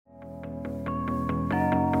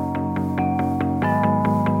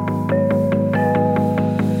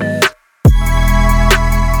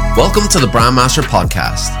Welcome to the Brandmaster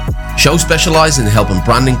Podcast, a show specialized in helping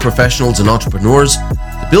branding professionals and entrepreneurs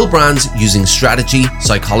to build brands using strategy,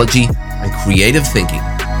 psychology, and creative thinking.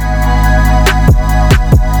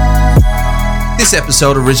 This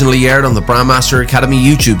episode originally aired on the Brandmaster Academy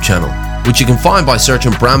YouTube channel, which you can find by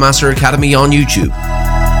searching Brandmaster Academy on YouTube.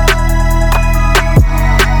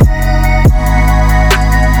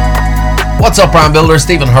 What's up, brand builders?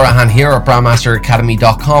 Stephen Hurahan here at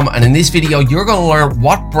brandmasteracademy.com, and in this video you're going to learn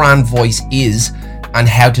what brand voice is and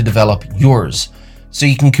how to develop yours so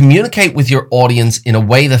you can communicate with your audience in a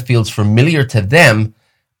way that feels familiar to them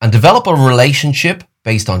and develop a relationship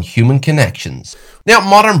based on human connections. Now,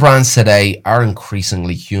 modern brands today are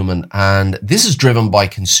increasingly human, and this is driven by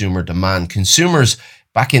consumer demand. Consumers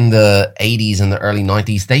back in the 80s and the early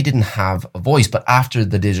 90s, they didn't have a voice, but after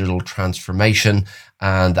the digital transformation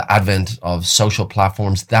and the advent of social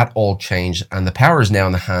platforms, that all changed, and the power is now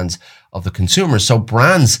in the hands of the consumers. So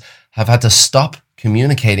brands have had to stop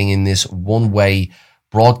communicating in this one-way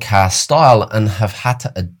broadcast style and have had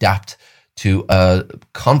to adapt to a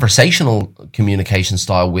conversational communication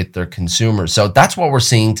style with their consumers. So that's what we're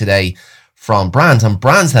seeing today from brands, and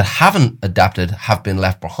brands that haven't adapted have been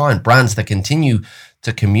left behind. Brands that continue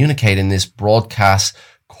to communicate in this broadcast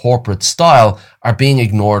corporate style are being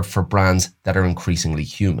ignored for brands that are increasingly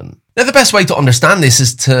human. Now, the best way to understand this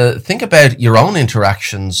is to think about your own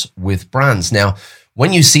interactions with brands. Now,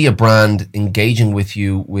 when you see a brand engaging with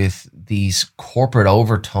you with these corporate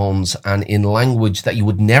overtones and in language that you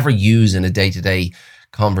would never use in a day-to-day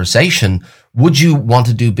conversation, would you want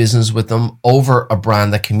to do business with them over a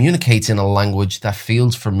brand that communicates in a language that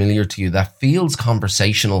feels familiar to you, that feels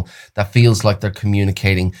conversational, that feels like they're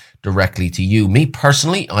communicating directly to you? Me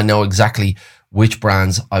personally, I know exactly which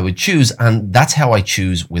brands I would choose, and that's how I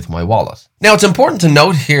choose with my wallet. Now, it's important to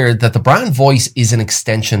note here that the brand voice is an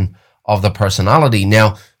extension of the personality.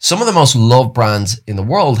 Now, some of the most loved brands in the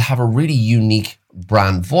world have a really unique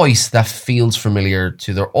brand voice that feels familiar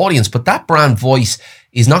to their audience, but that brand voice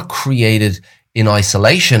is not created in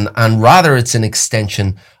isolation, and rather it's an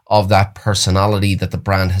extension of that personality that the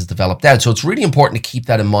brand has developed out. So it's really important to keep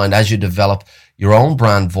that in mind as you develop your own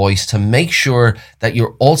brand voice, to make sure that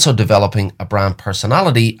you're also developing a brand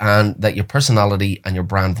personality and that your personality and your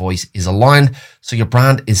brand voice is aligned so your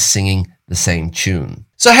brand is singing the same tune.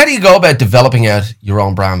 So how do you go about developing out your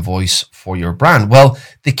own brand voice for your brand? Well,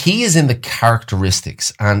 the key is in the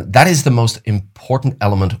characteristics, and that is the most important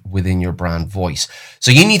element within your brand voice.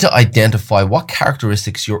 So you need to identify what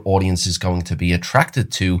characteristics your audience is going to be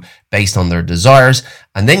attracted to based on their desires,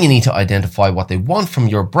 and then you need to identify what they want from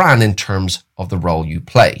your brand in terms of the role you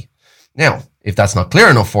play. Now, if that's not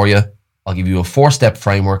clear enough for you, I'll give you a 4-step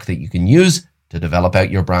framework that you can use to develop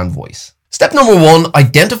out your brand voice. Step number 1,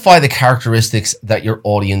 identify the characteristics that your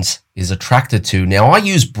audience is attracted to. Now, I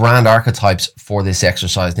use brand archetypes for this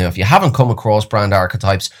exercise. Now, if you haven't come across brand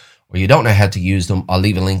archetypes or you don't know how to use them, I'll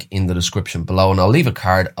leave a link in the description below, and I'll leave a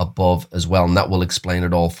card above as well, and that will explain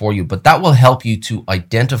it all for you. But that will help you to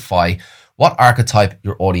identify what archetype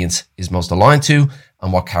your audience is most aligned to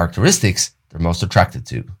and what characteristics they're most attracted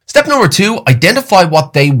to. Step number 2, identify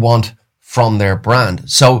what they want from their brand.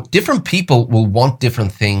 So different people will want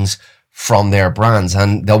different things from their brands,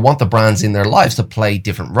 and they'll want the brands in their lives to play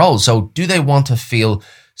different roles. So do they want to feel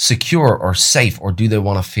secure or safe, or do they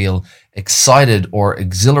want to feel excited or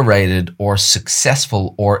exhilarated or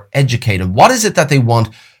successful or educated? What is it that they want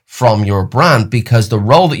from your brand? Because the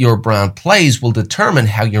role that your brand plays will determine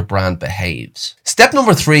how your brand behaves. Step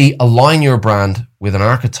number 3, align your brand with an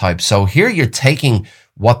archetype. So here you're taking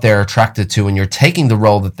what they're attracted to and you're taking the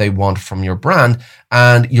role that they want from your brand,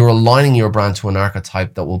 and you're aligning your brand to an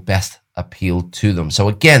archetype that will best appeal to them. So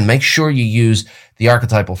again, make sure you use the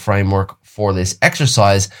archetypal framework for this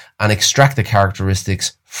exercise and extract the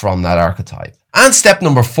characteristics from that archetype. And step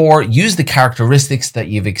number 4, use the characteristics that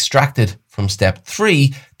you've extracted from step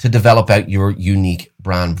 3 to develop out your unique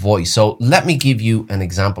brand voice. So let me give you an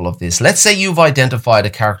example of this. Let's say you've identified a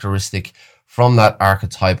characteristic from that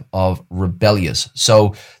archetype of rebellious.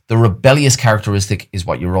 So the rebellious characteristic is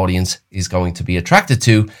what your audience is going to be attracted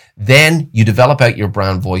to. Then you develop out your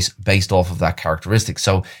brand voice based off of that characteristic.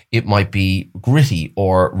 So it might be gritty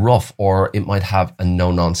or rough, or it might have a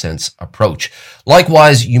no-nonsense approach.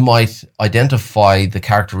 Likewise, you might identify the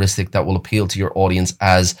characteristic that will appeal to your audience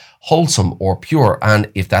as wholesome or pure.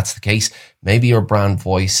 And if that's the case, maybe your brand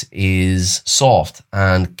voice is soft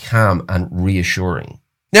and calm and reassuring.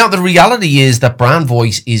 Now, the reality is that brand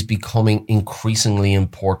voice is becoming increasingly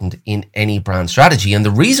important in any brand strategy. And the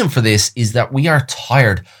reason for this is that we are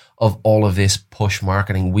tired of all of this push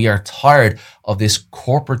marketing. We are tired of this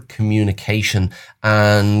corporate communication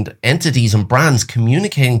and entities and brands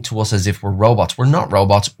communicating to us as if we're robots. We're not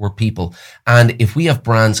robots, we're people. And if we have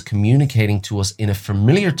brands communicating to us in a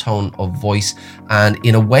familiar tone of voice and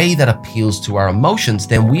in a way that appeals to our emotions,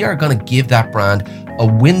 then we are going to give that brand a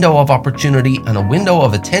window of opportunity and a window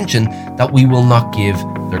of attention that we will not give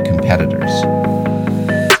their competitors.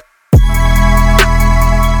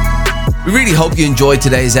 We really hope you enjoyed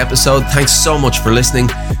today's episode. Thanks so much for listening.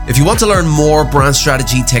 If you want to learn more brand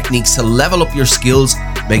strategy techniques to level up your skills,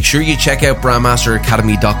 make sure you check out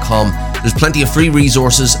brandmasteracademy.com. There's plenty of free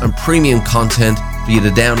resources and premium content for you to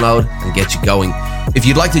download and get you going. If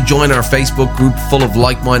you'd like to join our Facebook group full of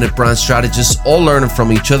like-minded brand strategists, all learning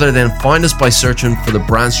from each other, then find us by searching for the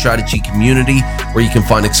Brand Strategy Community, where you can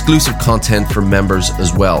find exclusive content for members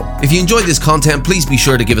as well. If you enjoyed this content, please be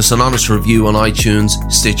sure to give us an honest review on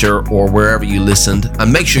iTunes, Stitcher, or wherever you listened,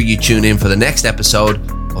 and make sure you tune in for the next episode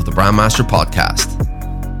of the Brandmaster Podcast.